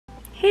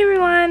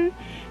everyone!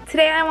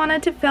 Today I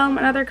wanted to film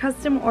another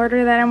custom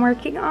order that I'm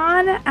working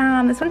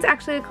on. This one's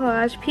actually a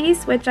collage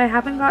piece, which I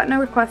haven't gotten a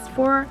request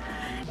for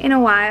in a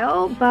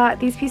while, but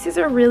these pieces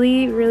are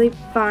really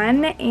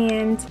fun,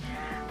 and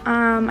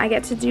I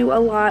get to do a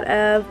lot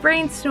of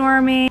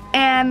brainstorming.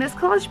 And this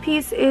collage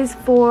piece is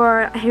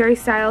for Harry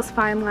Styles'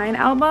 Fine Line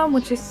album,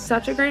 which is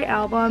such a great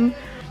album.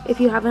 If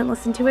you haven't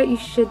listened to it, you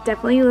should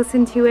definitely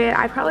listen to it.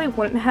 I probably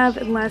wouldn't have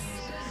unless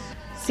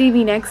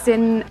Stevie Nicks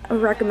didn't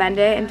recommend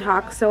it and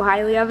talk so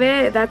highly of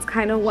it. That's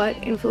kind of what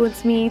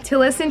influenced me to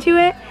listen to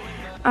it,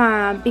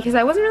 because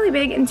I wasn't really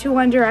big into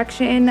One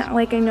Direction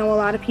like I know a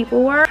lot of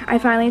people were. I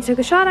finally took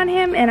a shot on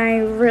him, and I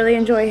really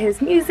enjoy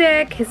his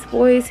music, his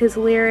voice, his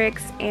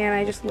lyrics, and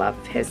I just love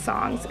his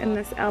songs in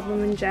this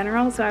album in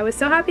general. So I was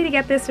so happy to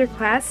get this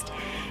request,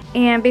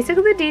 and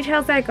basically the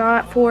details I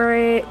got for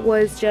it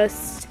was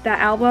just the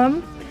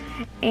album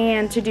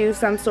and to do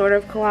some sort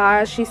of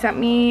collage. She sent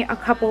me a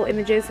couple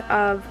images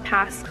of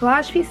past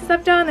collage pieces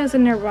I've done. There's a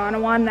Nirvana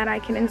one that I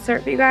can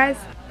insert for you guys.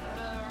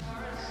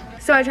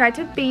 So I tried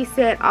to base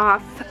it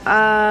off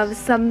of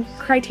some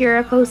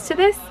criteria close to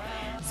this.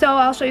 So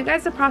I'll show you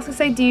guys the process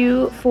I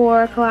do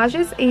for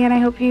collages, and I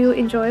hope you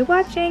enjoy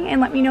watching,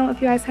 and let me know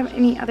if you guys have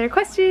any other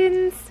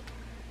questions.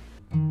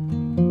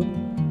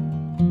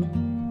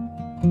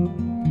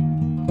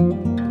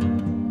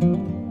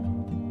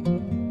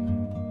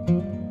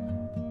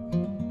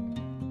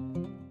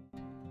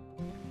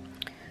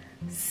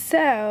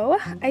 So,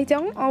 I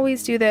don't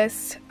always do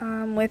this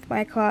with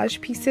my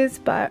collage pieces,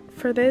 but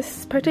for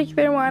this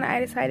particular one I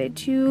decided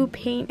to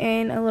paint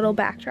in a little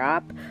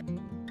backdrop.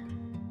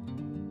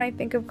 When I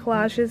think of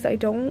collages, I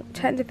don't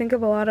tend to think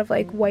of a lot of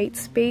like white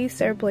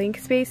space or blank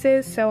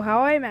spaces, so how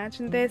I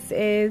imagine this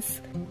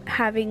is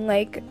having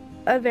like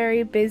a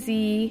very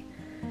busy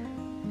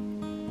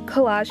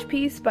collage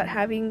piece but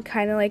having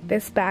kind of like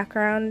this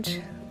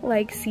background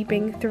like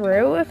seeping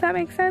through, if that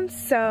makes sense.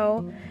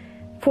 So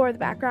for the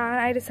background,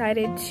 I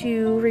decided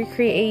to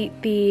recreate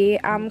the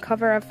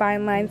cover of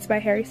Fine Lines by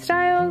Harry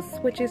Styles,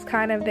 which is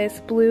kind of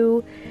this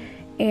blue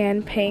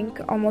and pink,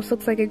 almost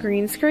looks like a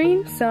green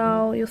screen.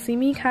 So you'll see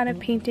me kind of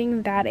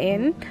painting that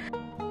in.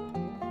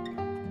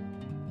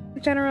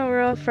 General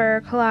rule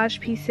for collage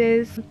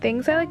pieces,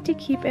 things I like to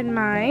keep in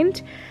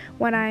mind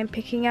when I'm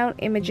picking out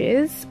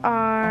images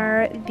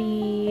are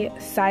the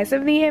size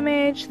of the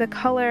image, the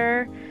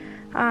color,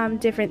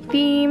 different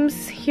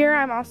themes. Here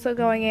I'm also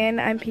going in,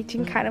 I'm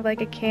painting kind of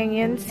like a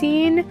canyon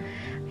scene.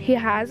 He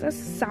has a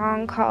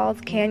song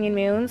called Canyon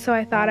Moon, so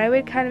I thought I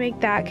would kind of make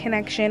that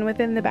connection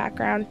within the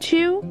background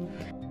too.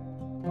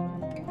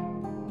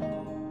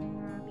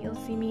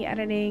 You'll see me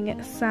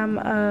editing some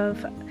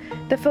of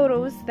the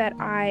photos that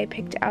I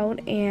picked out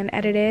and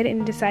edited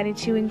and decided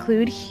to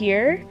include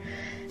here.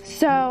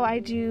 So I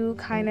do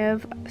kind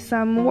of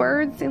some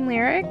words and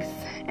lyrics,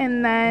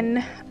 and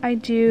then I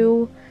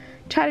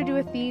try to do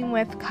a theme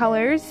with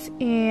colors,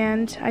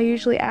 and I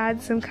usually add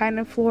some kind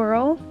of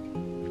floral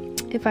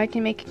if I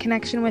can make a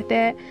connection with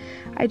it.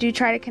 I do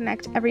try to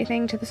connect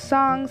everything to the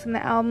songs and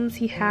the albums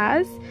he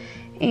has,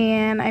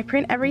 and I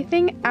print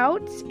everything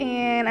out,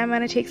 and I'm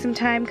going to take some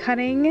time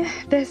cutting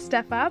this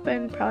stuff up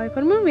and probably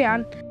put a movie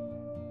on.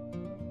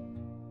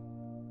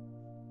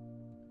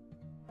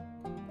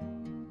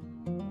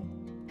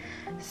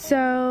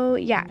 So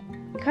yeah,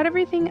 cut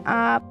everything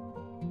up.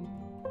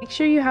 Make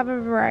sure you have a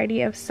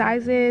variety of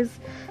sizes,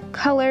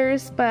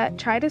 colors, but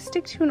try to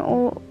stick to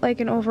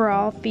an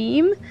overall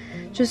theme,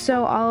 just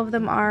so all of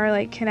them are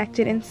like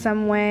connected in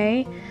some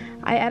way.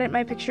 I edit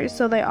my pictures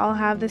so they all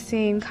have the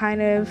same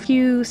kind of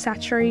hue,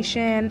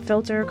 saturation,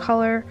 filter,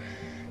 color.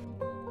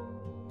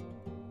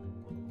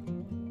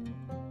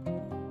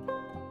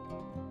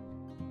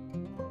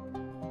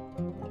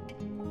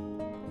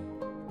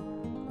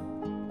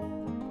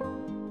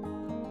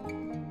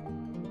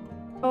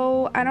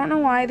 So I don't know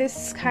why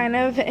this kind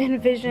of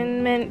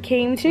envisionment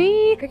came to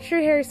me. Picture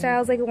Harry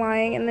Styles like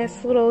lying in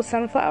this little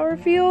sunflower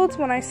field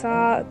when I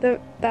saw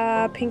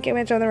the pink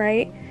image on the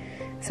right.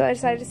 So I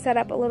decided to set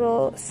up a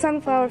little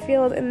sunflower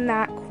field in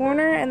that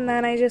corner, and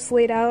then I just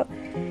laid out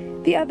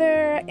the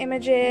other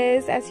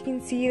images. As you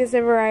can see, there's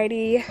a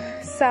variety.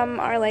 Some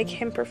are like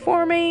him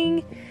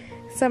performing,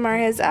 some are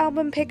his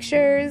album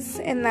pictures,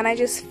 and then I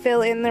just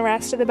fill in the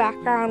rest of the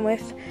background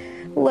with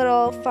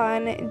little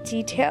fun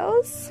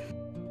details.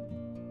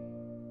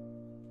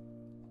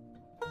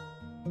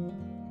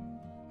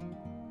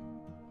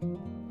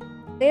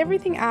 Lay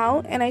everything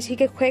out, and I take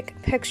a quick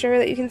picture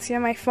that you can see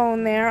on my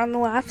phone there on the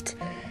left,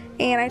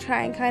 and I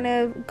try and kind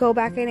of go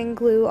back in and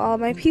glue all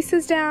my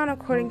pieces down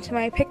according to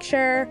my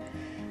picture.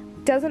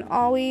 Doesn't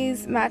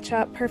always match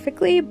up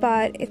perfectly,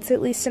 but it's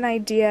at least an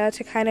idea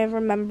to kind of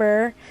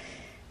remember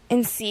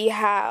and see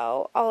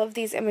how all of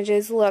these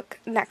images look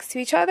next to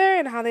each other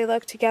and how they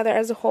look together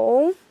as a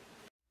whole.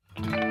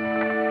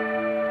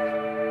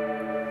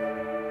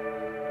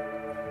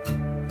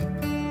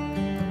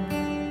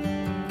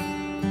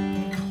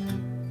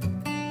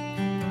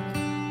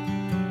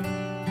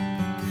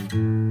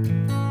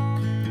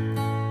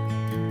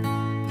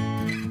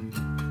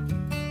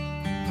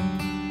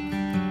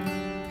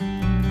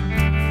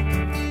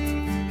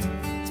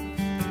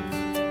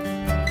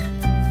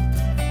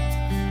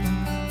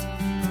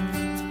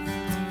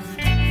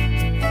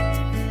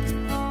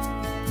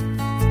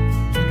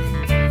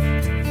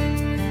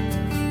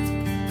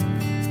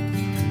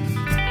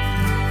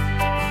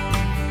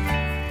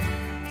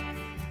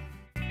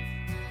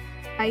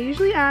 I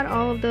usually add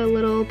all of the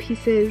little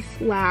pieces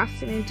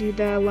last, and I do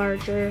the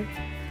larger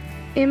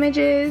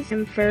images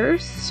and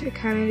first. It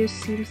kind of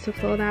just seems to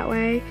flow that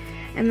way.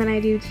 And then I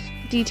do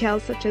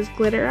details such as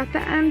glitter at the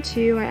end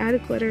too. I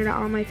added glitter to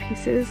all my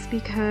pieces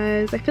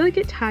because I feel like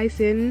it ties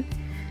in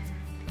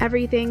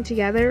everything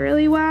together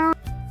really well.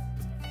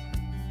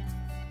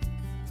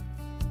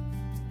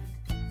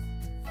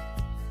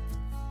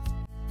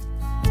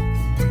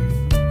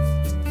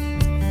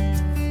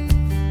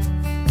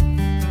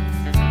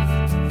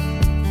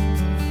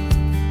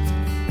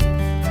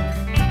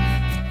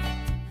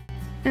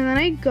 And then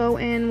I go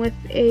in with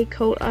a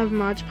coat of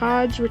Mod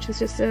Podge, which is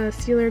just a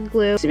sealer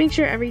glue, to make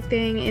sure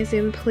everything is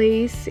in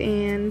place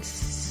and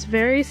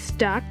very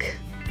stuck.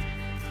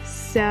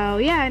 So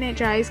yeah, and it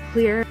dries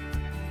clear.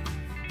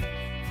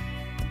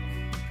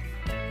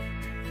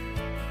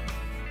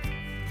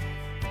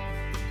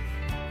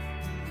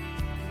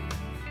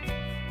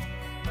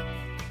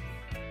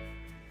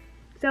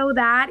 So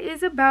that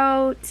is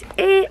about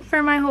it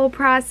for my whole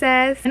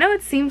process. I know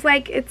it seems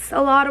like it's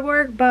a lot of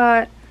work,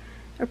 but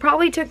it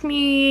probably took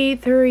me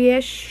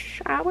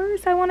 3-ish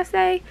hours, I want to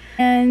say.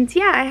 And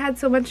yeah, I had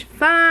so much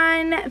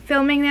fun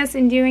filming this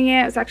and doing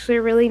it. It was actually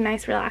a really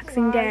nice,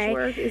 relaxing day.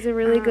 Work is a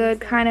really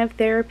good kind of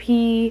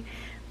therapy,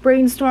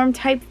 brainstorm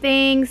type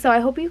thing. So I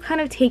hope you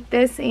kind of take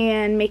this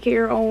and make it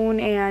your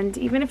own. And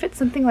even if it's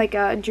something like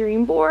a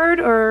dream board,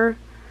 or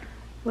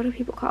what do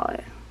people call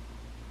it?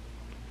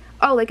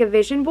 Oh, like a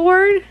vision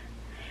board.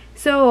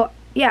 So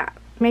yeah,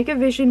 make a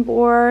vision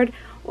board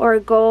or a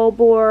goal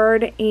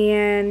board,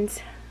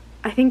 and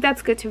I think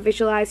that's good to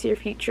visualize your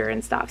future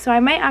and stuff. So I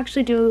might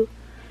actually do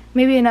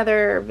maybe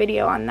another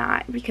video on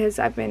that, because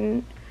I've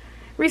been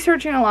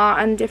researching a lot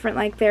on different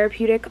like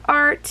therapeutic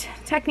art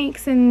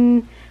techniques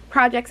and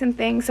projects and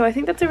things. So I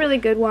think that's a really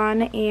good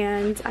one,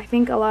 and I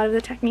think a lot of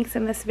the techniques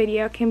in this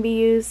video can be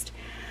used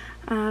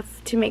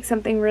to make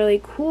something really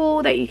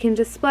cool that you can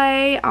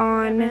display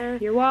on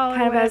your wall,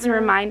 kind of as a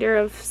reminder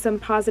of some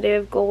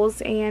positive goals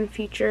and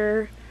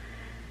future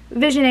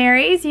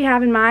visionaries you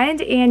have in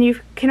mind. And you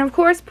can of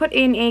course put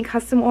in a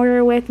custom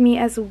order with me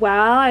as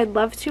well. I'd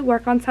love to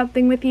work on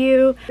something with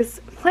you. There's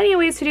plenty of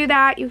ways to do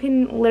that. You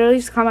can literally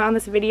just comment on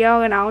this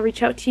video and I'll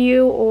reach out to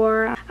you,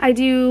 or I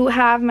do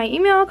have my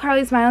email,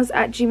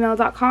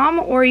 carlysvinyls@gmail.com,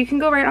 or you can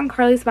go right on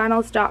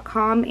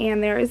carlysvinyls.com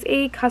and there is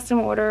a custom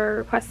order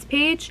request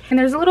page, and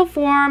there's a little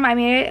form. I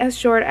made it as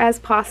short as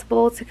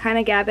possible to kind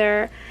of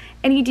gather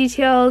any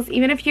details,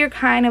 even if you're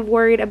kind of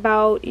worried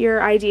about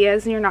your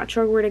ideas and you're not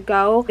sure where to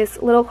go. This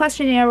little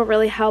questionnaire will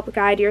really help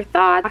guide your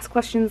thoughts. Ask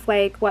questions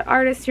like what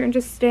artists you're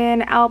interested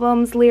in,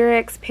 albums,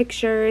 lyrics,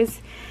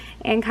 pictures,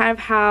 and kind of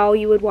how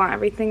you would want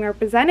everything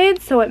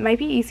represented. So it might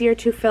be easier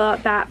to fill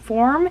out that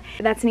form.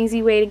 That's an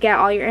easy way to get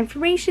all your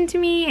information to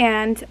me,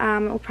 and it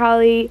will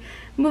probably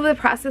move the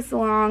process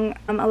along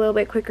a little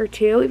bit quicker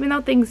too, even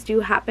though things do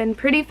happen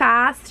pretty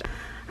fast.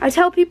 I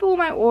tell people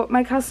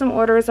my custom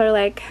orders are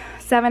like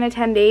 7 to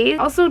 10 days.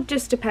 Also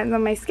just depends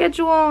on my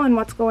schedule and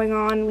what's going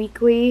on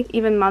weekly,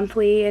 even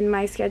monthly in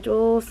my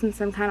schedule,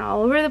 since I'm kind of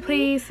all over the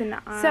place. And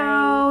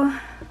so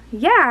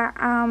yeah,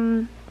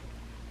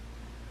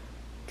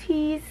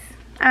 tease.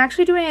 I'm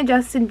actually doing a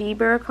Justin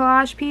Bieber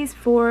collage piece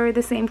for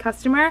the same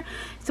customer,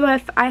 so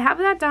if I have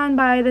that done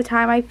by the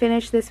time I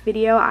finish this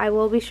video, I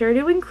will be sure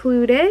to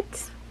include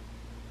it.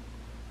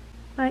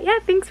 But yeah,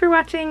 thanks for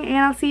watching, and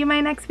I'll see you in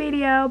my next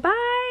video.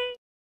 Bye!